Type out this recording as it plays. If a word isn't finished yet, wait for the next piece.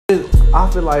I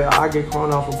feel like I get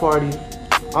corona off a party.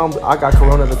 I got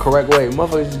corona the correct way.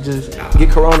 Motherfuckers just get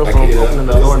corona from opening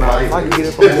the door now. If I can get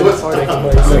it from the inside,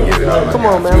 come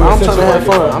on, man. I'm trying to have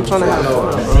fun. I'm trying to have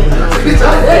fun,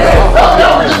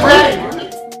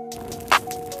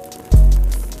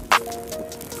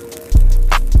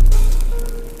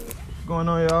 What's going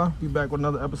on, y'all? We back with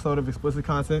another episode of Explicit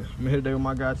Content. I'm here today with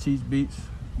my guy, Cheech Beats.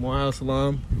 Morehouse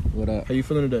Salam. What up? How you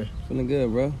feeling today? Feeling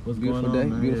good, bro. What's beautiful going on, day?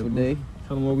 man? Beautiful day.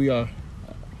 Tell them where we are.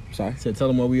 Sorry. Said tell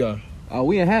them where we are.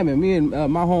 We in Hammond. Me in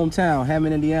my hometown,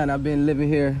 Hammond, Indiana. I've been living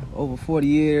here over 40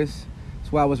 years. That's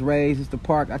where I was raised. It's the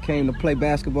park I came to play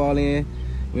basketball in.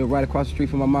 We're right across the street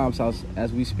from my mom's house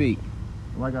as we speak.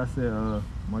 Like I said,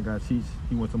 my guy Cheech,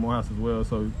 he went to Morehouse as well.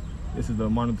 So this is the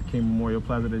Martin Luther King Memorial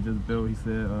Plaza they just built. He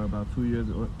said about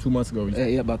 2 months ago.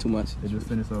 Yeah, about 2 months. They just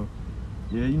finished. So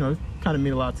yeah, you know, it kind of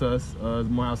mean a lot to us as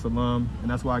Morehouse alum,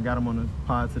 and that's why I got him on the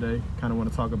pod today. Kind of want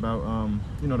to talk about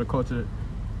you know, the culture.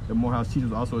 The Morehouse Cheech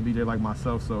was also a DJ like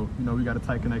myself, so you know, we got a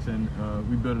tight connection.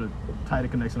 We built a tighter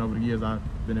connection over the years I've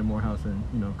been in Morehouse and,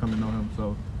 you know, come to know him.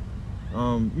 So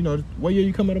you know, what year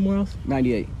you come out of Morehouse?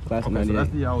 98, class of 98. So that's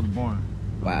the year I was born.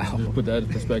 Wow. Just put that in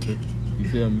perspective. You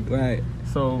feel me? Right.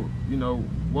 So, you know,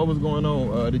 what was going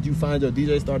on? Did you find your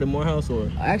DJ start in Morehouse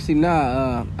or? Actually,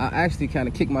 nah. I actually kind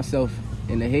of kicked myself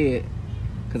in the head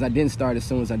because I didn't start as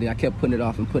soon as I did. I kept putting it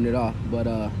off and putting it off. But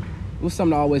it was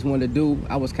something I always wanted to do.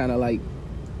 I was kind of like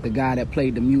the guy that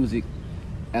played the music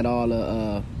at all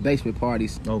the basement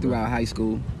parties throughout high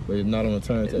school. But not on a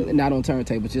turntable? Not on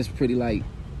turntable, just pretty like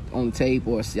on the tape,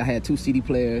 or I had 2 CD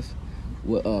players,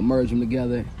 would merge them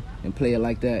together and play it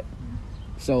like that.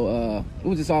 So it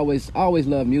was just always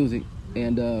loved music,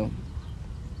 and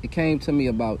it came to me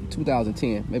about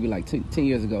 2010, maybe like 10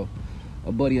 years ago.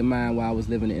 A buddy of mine, while I was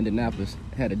living in Indianapolis,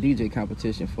 had a DJ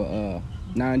competition for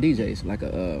 9 DJs, like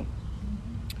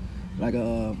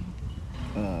a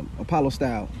Apollo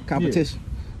style competition.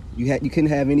 Yeah. You couldn't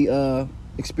have any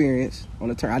experience on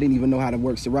the turn. I didn't even know how to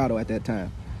work Serato at that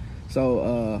time.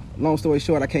 So long story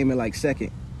short, I came in like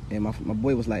second, and my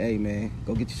boy was like, "Hey man,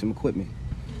 go get you some equipment,"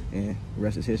 and the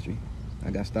rest is history.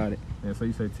 I got started. Yeah, so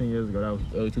you said 10 years ago, that was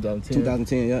early 2010?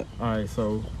 2010, yep. All right,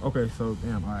 so, okay, so,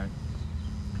 damn, all right.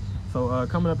 So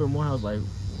coming up in Morehouse, like,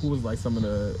 who was like some of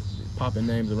the popping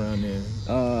names around there?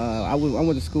 I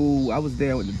went to school. I was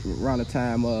there around the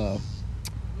time,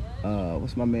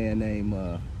 what's my man name?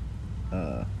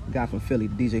 Guy from Philly,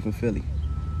 the DJ from Philly.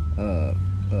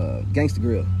 Gangsta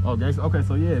Grill. Oh, Gangsta. Okay,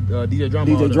 so yeah, DJ Drama.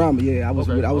 DJ Drama, yeah. I was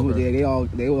with okay.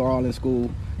 They were all in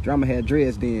school. Drama had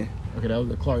dreads then. Okay, that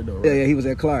was at Clark though, right? Yeah, he was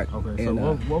at Clark. Okay, and,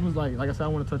 so what was like I said, I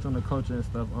want to touch on the culture and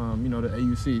stuff. You know, the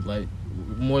AUC, like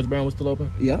Morris Brown was still open?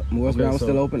 Yeah, Morris Brown was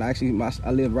still open. Actually,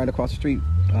 I lived right across the street.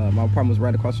 My apartment was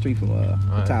right across the street from the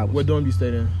Towers. What dorm you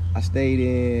stayed in? I stayed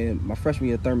in my freshman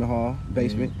year, Thurman Hall,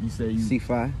 basement. You said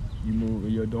C5. You moved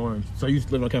in your dorm. So you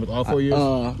lived on campus all 4 years?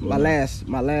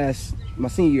 My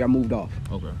senior year, I moved off.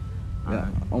 Okay. Yeah,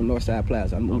 on Northside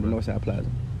Plaza. I moved to Northside Plaza.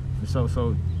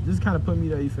 So just kind of put me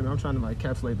there, you feel me? I'm trying to like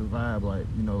encapsulate the vibe, like,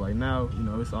 you know, like now, you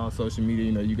know, it's all social media,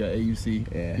 you know, you got AUC,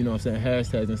 you know what I'm saying,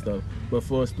 hashtags and stuff. But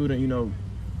for a student, you know,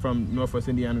 from Northwest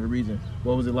Indiana, the region,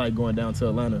 what was it like going down to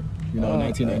Atlanta, you know, in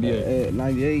 1998?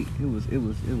 98, it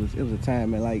was a time,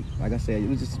 man. Like I said, it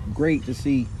was just great to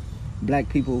see black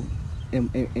people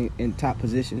in top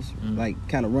positions, like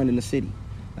kind of running the city.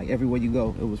 Like everywhere you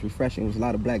go, it was refreshing. It was a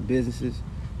lot of black businesses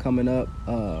coming up.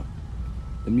 The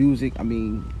music, I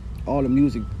mean, all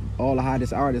the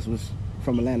hottest artists was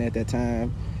from Atlanta at that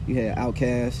time. You had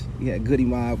Outkast, you had Goody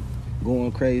Mob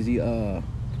going crazy,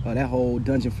 that whole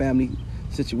Dungeon Family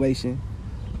situation.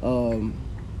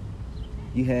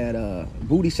 You had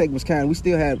Booty Shake was we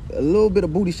still had a little bit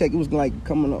of Booty Shake. It was like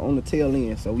coming on the tail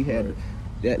end. So we had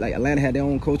that, like Atlanta had their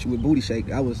own culture with Booty Shake.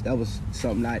 That was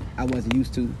something I wasn't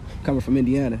used to coming from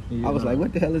Indiana. Yeah, I was like,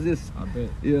 what the hell is this? I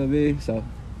bet. You know what I mean? So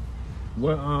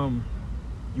what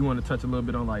you want to touch a little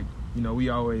bit on, like, you know,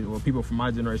 people from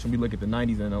my generation, we look at the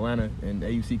 90s in Atlanta and the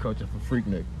AUC culture for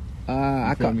Freaknik.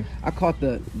 I caught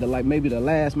the like maybe the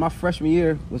last, my freshman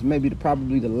year was maybe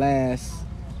probably the last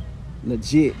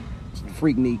legit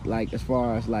Freaknik, like as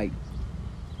far as like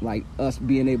us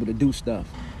being able to do stuff.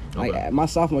 Like my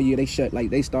sophomore year, they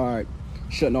started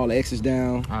shutting all the X's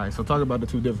down. All right, so talk about the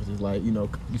two differences. Like, you know,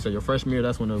 you said your freshman year,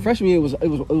 that's when freshman year it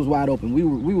was wide open. We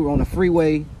were on the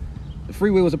freeway. The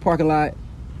freeway was a parking lot.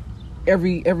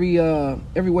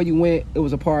 Everywhere you went, it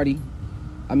was a party.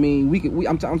 I mean,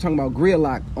 I'm talking about Grill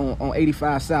Lock on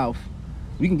 85 South.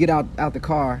 We can get out the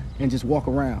car and just walk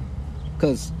around,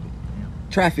 cause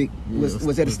traffic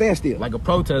was at a standstill. Like a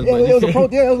protest. Yeah,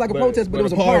 it was like a protest, but it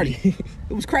was a party.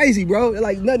 It was crazy, bro.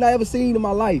 Like nothing I ever seen in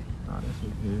my life. Oh, that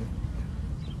shit, yeah.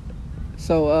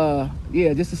 So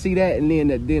yeah, just to see that, and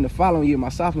then the following year, my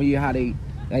sophomore year, how they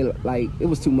like it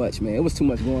was too much, man. It was too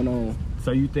much going on.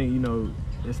 So you think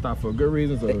it stopped for good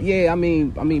reasons? Or? Yeah, I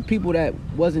mean, people that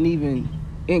wasn't even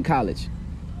in college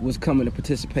was coming to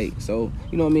participate. So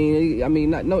you know what I mean.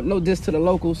 No diss to the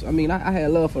locals. I mean, I had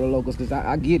love for the locals because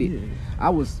I get it.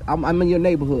 Yeah. I'm in your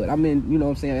neighborhood. I'm in, you know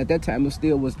what I'm saying. At that time,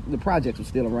 the projects were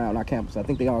still around our campus. I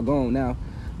think they all gone now.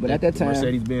 But at that time,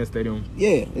 Mercedes-Benz Stadium.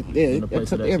 Yeah, it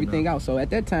took everything out. So at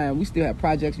that time, we still had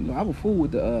projects. You know, I was fool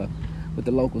with the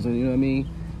locals, and you know what I mean.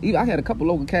 Even I had a couple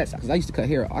local cats because I used to cut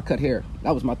hair. I cut hair.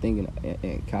 That was my thing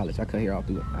in college. I cut hair all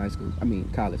through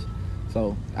college.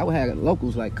 So I would have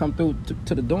locals like come through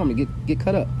to the dorm and get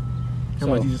cut up. How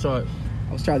much you charge?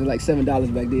 I was charging like $7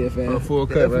 back then, fam. For a full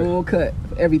cut, right? Full cut,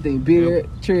 everything, beard,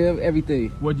 trim, everything.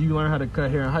 What, did you learn how to cut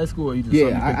hair in high school, or you just?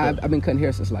 Yeah, I've been cutting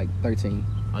hair since like 13.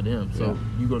 Oh damn! So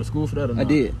you go to school for that or not? I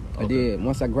did. Okay. I did.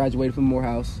 Once I graduated from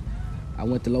Morehouse, I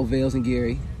went to Lovell's in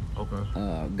Gary.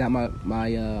 Okay. Got my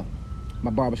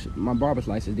barber's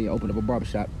license. Then opened up a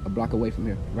barbershop a block away from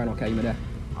here, right on Calumet.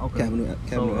 Okay.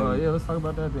 So yeah, let's talk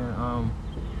about that then.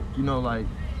 You know, like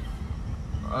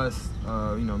us,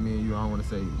 you know, me and you. I don't want to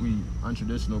say we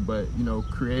untraditional, but you know,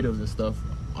 creatives and stuff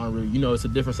aren't really. You know, it's a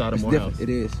different side of Morehouse. It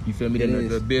is. You feel me? Than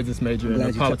the business major and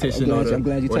the politician. I'm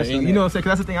glad you touched on that. You know what I'm saying?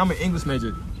 Because that's the thing. I'm an English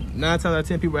major. 9 times out of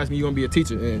 10 people ask me, you gonna be a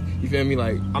teacher, and you feel me?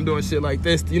 Like I'm doing shit like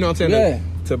this. You know what I'm saying?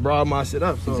 Yeah. To broaden my shit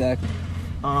up. So, exactly.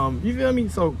 You feel me?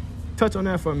 So touch on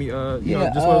that for me. You know,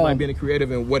 just what it's like being a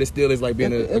creative and what it still is like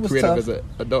being a creative tough. As an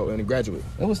adult and a graduate.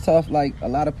 It was tough. Like a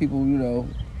lot of people, you know,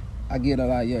 I get a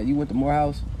lot. Yeah, you went to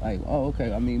Morehouse. Like, oh,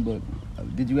 okay. I mean, but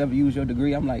did you ever use your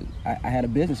degree? I'm like, I had a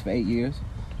business for 8 years,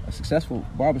 a successful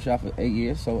barbershop for 8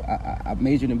 years. So I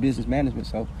majored in business management.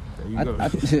 So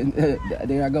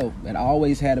there I go. And I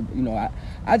always had a, you know,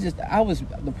 I was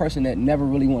the person that never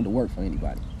really wanted to work for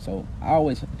anybody. So I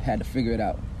always had to figure it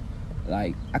out.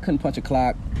 Like I couldn't punch a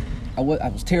clock. I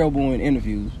was terrible in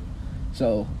interviews.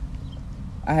 So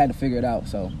I had to figure it out.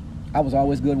 So I was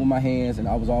always good with my hands, and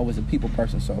I was always a people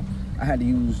person. So I had to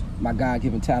use my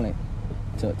God-given talent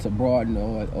to broaden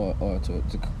or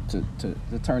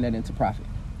to turn that into profit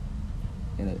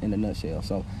in a nutshell.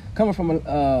 So coming from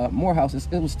Morehouse,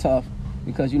 it was tough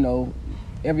because, you know,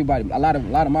 everybody, a lot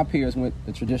of my peers went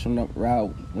the traditional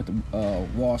route, went to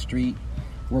Wall Street,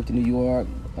 worked in New York,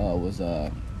 was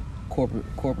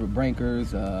corporate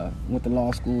bankers, went to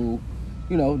law school,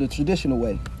 you know, the traditional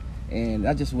way. And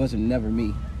that just wasn't never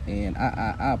me. And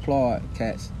I applaud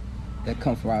cats that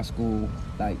come from our school,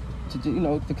 like,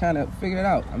 to kind of figure it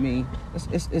out. I mean,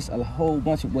 it's a whole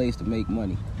bunch of ways to make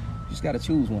money. You just got to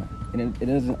choose one. And it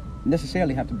doesn't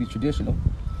necessarily have to be traditional.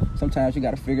 Sometimes you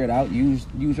got to figure it out, use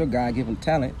your God-given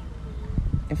talent,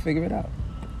 and figure it out.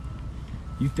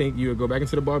 You think you would go back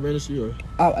into the barber industry, or?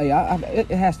 It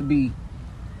has to be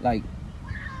like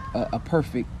a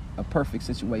perfect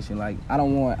situation. Like I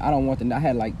don't want I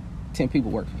had like 10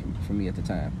 people work for me at the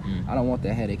time. I don't want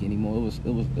that headache anymore.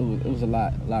 It was a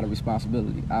lot of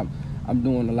responsibility. I'm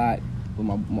doing a lot with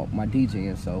my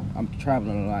DJing, so I'm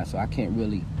traveling a lot, so I can't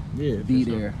really be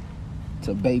there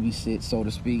to babysit, so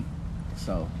to speak.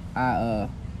 So I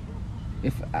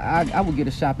would get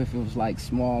a shop if it was like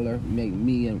smaller, maybe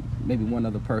me and maybe one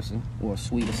other person, or a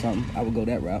suite or something. I would go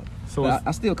that route. So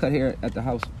I still cut hair at the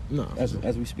house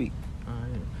as we speak.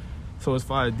 So as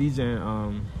far as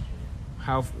DJing,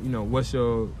 how, you know, what's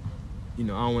your, you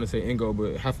know, I don't want to say end goal,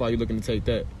 but how far are you looking to take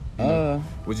that?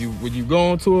 Would you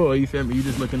go on tour, or you feel me? You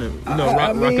just looking to, you know,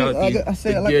 rock out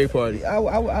the Gary party? I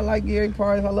like Gary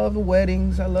parties. I love the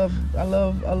weddings. I love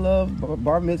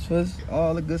bar mitzvahs,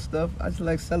 all the good stuff. I just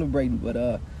like celebrating.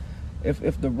 But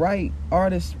if the right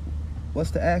artist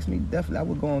was to ask me, definitely I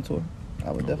would go on tour.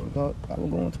 I would go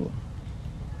on tour.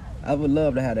 I would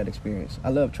love to have that experience. I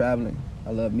love traveling. I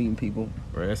love meeting people.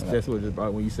 Right, that's what it's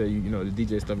about when you say, you know, the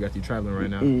DJ stuff got you traveling right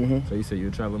now. Mm-hmm. So you say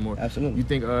you're traveling more. Absolutely. You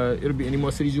think it'll be any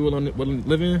more cities you will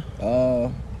live in?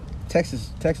 Texas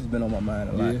been on my mind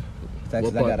a lot. Yeah.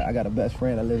 Texas, I got a best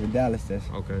friend. I live in Dallas. Okay,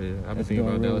 yeah. I've been thinking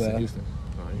about Dallas and Houston.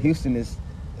 Houston is,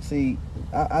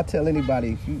 I tell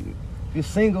anybody, if you're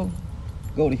single,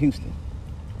 go to Houston.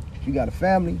 If you got a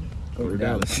family, go to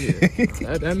Dallas.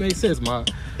 Yeah. that makes sense. My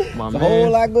man. A whole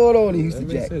lot going on in Houston,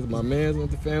 That makes sense. My man's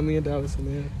with the family in Dallas,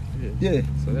 and yeah.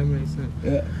 So that makes sense.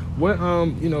 Yeah. What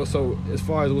you know, so as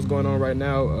far as what's going on right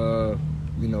now,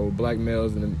 you know, black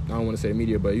males, and I don't want to say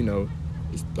media, but you know,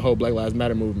 it's the whole Black Lives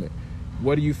Matter movement.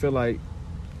 What do you feel like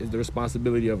is the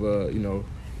responsibility of a, you know,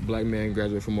 black man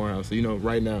graduate from Morehouse? So, you know,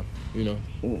 right now, you know,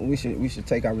 we should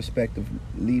take our respective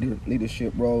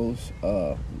leadership roles.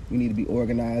 We need to be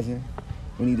organizing.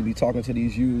 We need to be talking to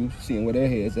these youth, seeing where their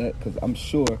heads at, because I'm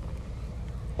sure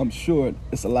I'm sure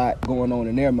it's a lot going on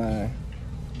in their mind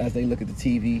as they look at the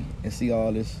TV and see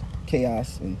all this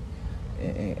chaos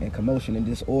and commotion and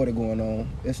disorder going on.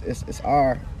 I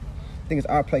think it's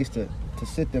our place to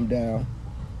sit them down,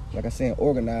 like I said,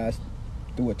 organize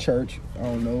through a church, I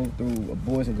don't know, through a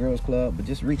Boys and Girls Club, but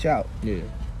just reach out. Yeah.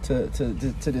 To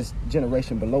this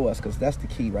generation below us, because that's the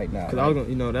key right now. Because I was gonna,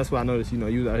 you know, that's why I noticed, you know,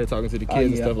 you was out here talking to the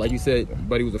kids and stuff. Like you said,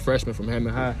 buddy was a freshman from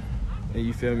Hammond High, and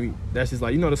you feel me? That's just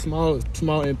like, you know, the small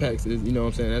impacts is, you know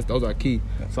what I'm saying? Those are key.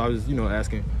 So I was just, you know,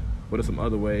 asking, what are some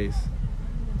other ways,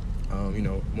 you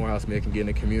know, Morehouse men can get in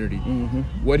the community? Mm-hmm.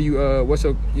 What do you, what's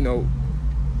your, you know,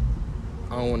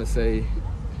 I don't want to say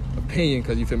opinion,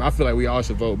 because you feel me? I feel like we all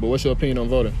should vote, but what's your opinion on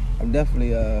voting? I'm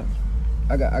definitely,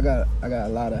 I got a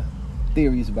lot of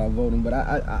theories about voting, but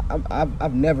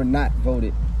I've never not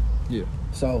voted. Yeah.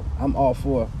 So I'm all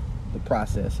for the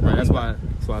process. Right. That's why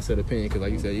I said opinion, because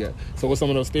like you said, yeah. So what's some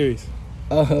of those theories?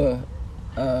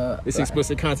 It's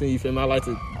explicit content. You feel me? I like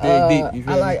to dig deep. You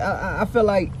feel me? I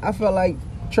felt like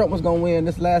Trump was gonna win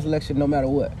this last election no matter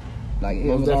what. Like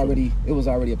it was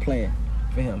already a plan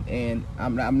for him, and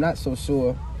I'm not so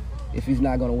sure if he's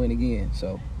not gonna win again.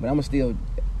 So, but I'm gonna still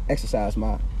exercise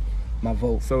my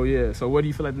vote. So yeah. So what do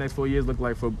you feel like the next 4 years look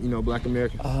like for, you know, Black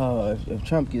Americans? If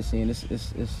Trump gets in,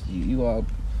 it's you all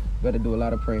better do a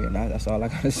lot of praying. That's all I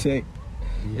gotta say.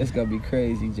 Yeah. It's gonna be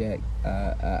crazy, Jack.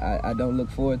 I don't look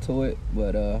forward to it,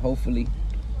 but hopefully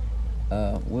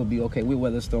we'll be okay. We'll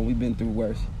weather the storm. We've been through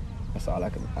worse. That's all I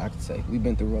can say. We've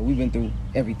been through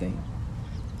everything,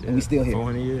 and we still here.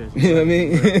 400 years. You know what I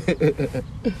mean?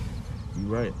 You're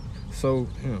right. So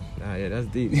yeah, that's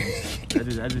deep.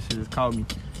 that just shit just caught me.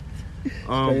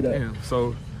 Straight up. Damn.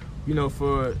 So, you know,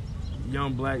 for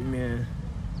young Black men,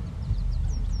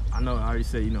 I know I already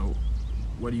said, you know,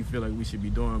 what do you feel like we should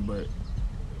be doing, but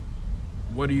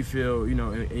what do you feel, you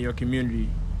know, in your community,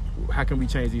 how can we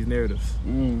change these narratives?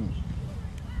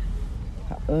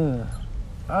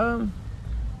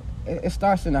 It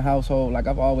starts in the household. Like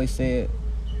I've always said,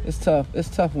 it's tough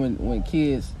when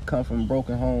kids come from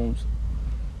broken homes.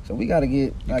 So we gotta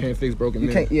get. You can't fix broken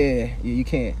men. Can't. Yeah, you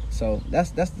can't. So that's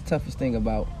the toughest thing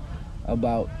about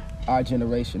our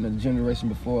generation, the generation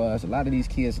before us. A lot of these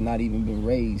kids not even been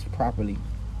raised properly.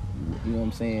 You know what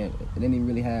I'm saying? They didn't even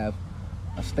really have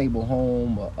a stable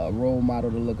home, a role model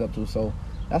to look up to. So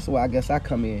that's why I guess I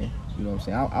come in. You know what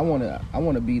I'm saying? I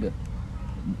wanna be the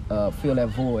fill that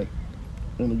void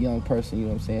in a young person. You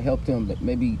know what I'm saying? Help them,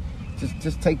 maybe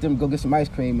just take them, go get some ice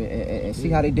cream and see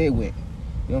how they day went.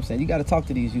 You know what I'm saying? You got to talk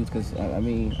to these youth, because I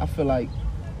mean, I feel like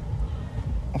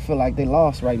they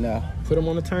lost right now. Put them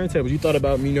on the turntables. You thought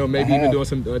about, you know, maybe even doing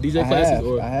some DJ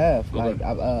classes? I have. Okay. Like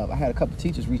I had a couple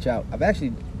teachers reach out. I've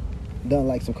actually done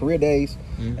like some career days,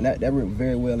 and that went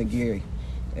very well in Gary.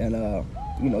 And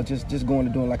you know, just going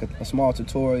to doing like a small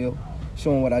tutorial,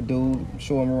 showing what I do,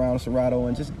 show them around Serato,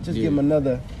 and just give them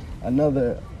another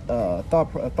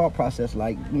thought process,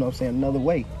 like, you know what I'm saying, another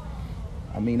way.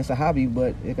 I mean, it's a hobby,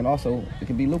 but it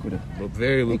can be lucrative. But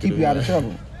very lucrative. And keep you out of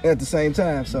trouble at the same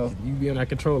time. So you be on that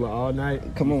controller all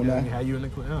night. Come on now. How you in the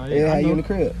crib? How you in the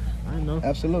crib? I know.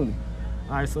 Absolutely.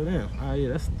 All right, so damn. All right, yeah,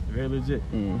 that's very legit.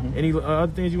 Mm-hmm. Any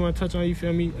other things you want to touch on? You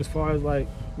feel me? As far as like,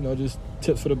 you know, just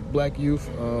tips for the Black youth.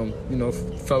 You know,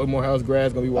 fellow Morehouse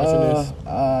grads gonna be watching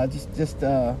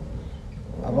this.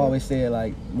 I've always said,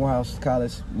 like, Morehouse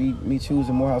College, me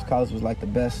choosing Morehouse College was like the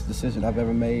best decision I've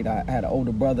ever made. I had an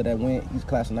older brother that went. He's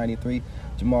class of 93,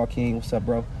 Jamal King. What's up,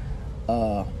 bro?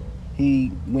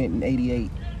 He went in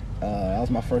 88. That was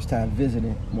my first time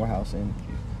visiting Morehouse, and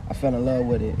I fell in love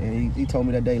with it. And he told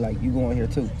me that day, like, you going here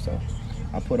too. So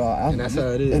I put all. And that's how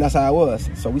it is. And that's how it was.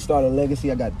 So we started a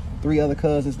legacy. I got 3 other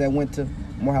cousins that went to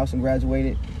Morehouse and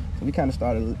graduated. So we kind of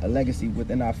started a legacy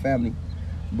within our family.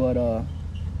 But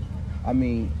I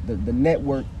mean, the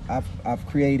network I've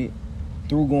created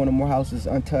through going to Morehouse is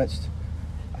untouched.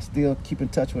 I still keep in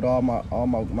touch with all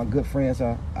my good friends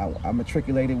I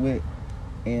matriculated with,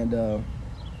 and it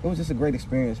was just a great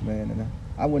experience, man. And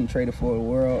I wouldn't trade it for the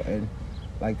world. And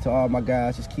like, to all my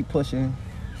guys, just keep pushing,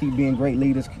 keep being great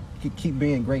leaders, keep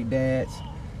being great dads,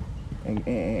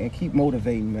 and keep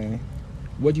motivating, man.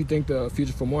 What do you think the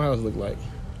future for Morehouse look like?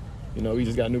 You know, we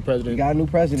just got a new president. We got a new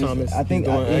president. Thomas. I think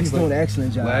he's doing an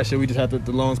excellent job. Last year we just had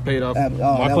the loans paid off.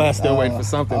 My class still waiting for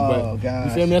something, but gosh.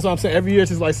 You feel me? That's what I'm saying. Every year it's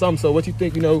just like something. So what you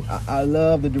think? You know, I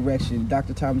love the direction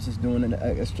Dr. Thomas is doing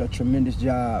a tremendous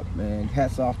job, man.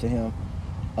 Hats off to him.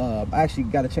 I actually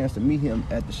got a chance to meet him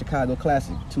at the Chicago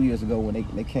Classic 2 years ago when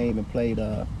they came and played.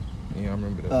 Yeah, I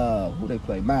remember that. Who they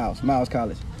played? Miles College. I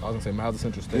was gonna say Miles of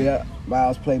Central State. Yeah,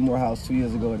 Miles played Morehouse 2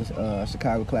 years ago at the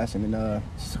Chicago Classic, and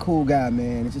just a cool guy,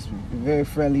 man. It's just very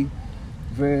friendly,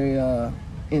 very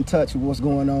in touch with what's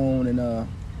going on, and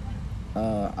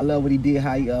I love what he did.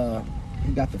 How he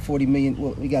got the 40 million.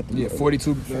 Well, he got the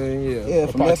 42 million. yeah,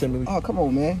 approximately. Oh, come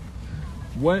on, man.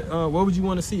 What would you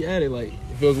want to see added? Like,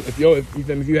 if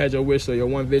you had your wish or your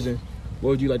one vision,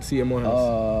 what would you like to see at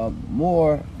Morehouse?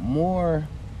 More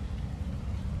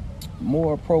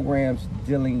programs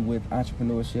dealing with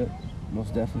entrepreneurship.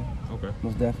 Most definitely. Okay.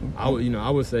 Most definitely. I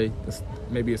would say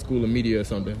maybe a school of media or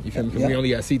something. You feel me? 'Cause we only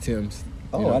got CTEMs.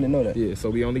 Oh, I didn't know that. Yeah, so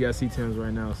we only got CTEMs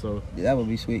right now. So yeah, that would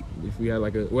be sweet. if we had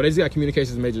like they just got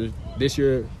communications major this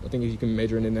year. I think you can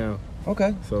major in it now.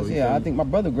 Okay. So yeah, I think my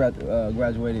brother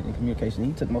graduated in communication.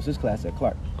 He took most of his class at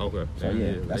Clark. Okay. So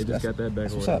yeah, they just got that back.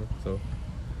 That's what's up. So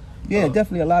yeah,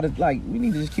 definitely a lot of we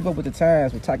need to just keep up with the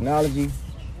times with technology,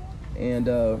 and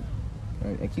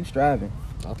keep striving.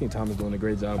 I think Tom is doing a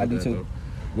great job. I with do that, too.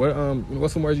 Though.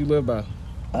 What's some words you live by?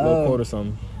 A little quote or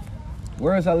something.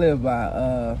 Words I live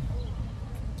by.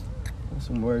 What's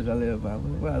some words I live by?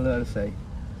 What I love to say.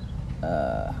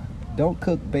 Don't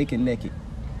cook bacon naked.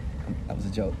 That was a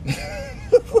joke.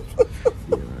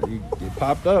 You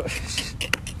popped up.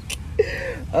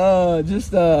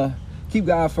 Just keep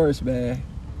God first, man.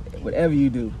 Whatever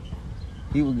you do,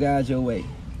 He will guide your way.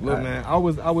 Look, man, I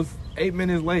was 8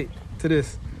 minutes late to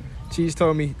this. Cheese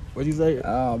told me, what'd you say?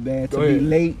 Oh man, Go to ahead. be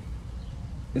late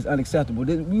is unacceptable.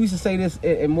 We used to say this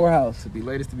in Morehouse. To be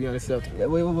late is to be unacceptable.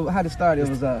 Wait, how'd it start? It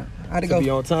was how'd it go? To be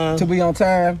on time. To be on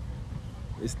time.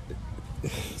 It's,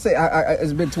 Say,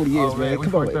 it's been 20 years, Oh, man. man, we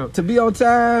Come on. fucked up. To be on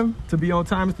time. to be on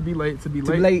time is to be late. To be To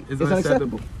late, be late is is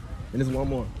unacceptable. unacceptable. And there's one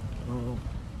more.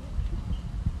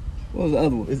 What was the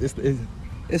other one?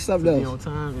 It's something to be on else.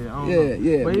 time. Yeah, I don't Yeah, know.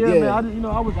 yeah, But yeah.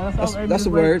 I was. That's the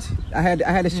words. I had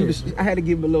to shoot. I had to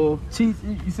give him a little. Cheese.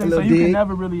 You said A so little you can dig.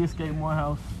 never really escape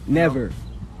Morehouse. Never.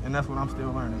 And that's what I'm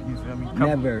still learning. You feel me?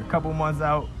 Never. Couple months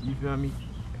out. You feel me?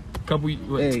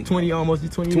 Hey. 20 almost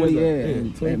 20 20 years years, out.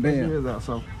 and 20 bam. years out.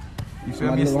 So you It's feel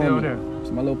my me? It's little still homie. there.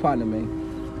 It's my little partner, man.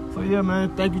 So yeah,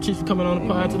 man. Thank you, Cheech, for coming on the Hey,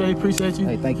 pod man. today. Appreciate you.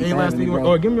 Hey, thank you Any for last having me, thing you bro.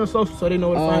 or give me your social so they know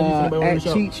where to find you. So nobody At want to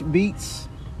show. Cheech Beats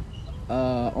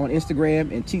on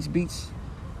Instagram and Cheech Beats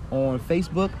on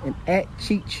Facebook, and at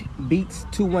Cheech Beats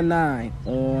 219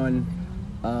 on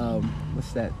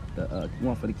what's that? The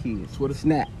one for the kids. Twitter?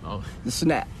 Snap. Oh. The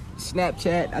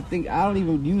Snapchat. I think I don't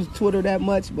even use Twitter that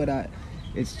much, but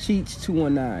it's Cheech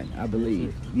 219, I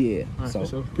believe. Yeah. All right, So for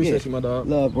sure. Appreciate you, my dog.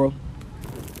 Love, bro.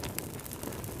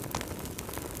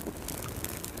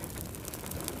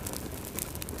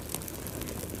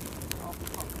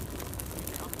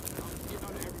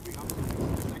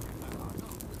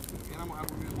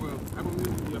 Apple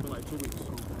Music be up in like 2 weeks.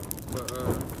 But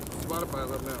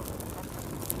Spotify's up now.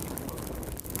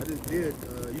 I just did,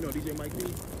 DJ Mike B?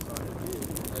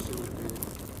 That shit was big.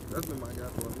 That's been my guy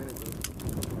for a minute though.